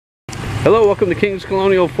Hello, welcome to Kings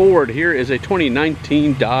Colonial Ford. Here is a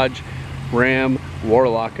 2019 Dodge Ram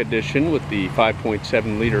Warlock Edition with the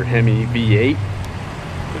 5.7 liter Hemi V8,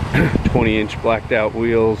 20-inch blacked out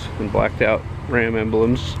wheels and blacked out Ram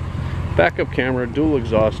emblems, backup camera, dual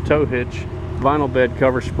exhaust, tow hitch, vinyl bed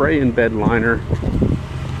cover, spray and bed liner,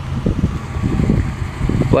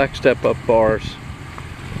 black step-up bars.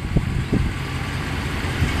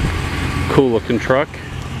 Cool looking truck.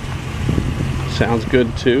 Sounds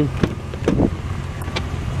good too.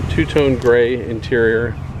 Two-tone gray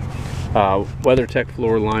interior, WeatherTech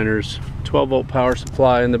floor liners, 12-volt power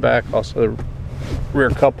supply in the back, also the rear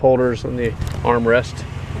cup holders on the armrest,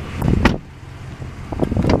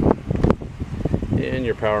 and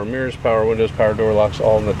your power mirrors, power windows, power door locks,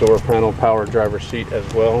 all in the door panel, power driver seat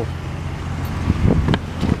as well.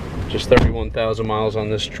 Just 31,000 miles on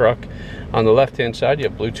this truck. On the left-hand side you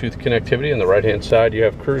have Bluetooth connectivity, on the right-hand side you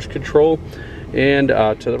have cruise control, and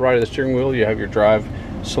to the right of the steering wheel you have your drive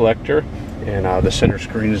selector, and the center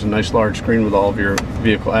screen is a nice large screen with all of your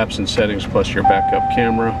vehicle apps and settings plus your backup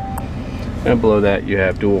camera. And below that you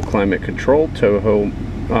have dual climate control, tow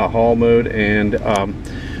haul mode, and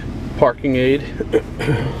parking aid.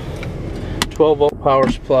 12-volt power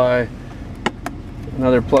supply,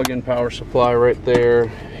 another plug-in power supply right there,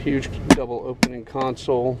 huge double opening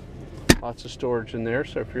console, lots of storage in there.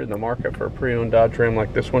 So if you're in the market for a pre-owned Dodge Ram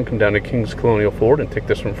like this one, come down to Kings Colonial Ford and take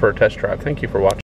this one for a test drive. Thank you for watching.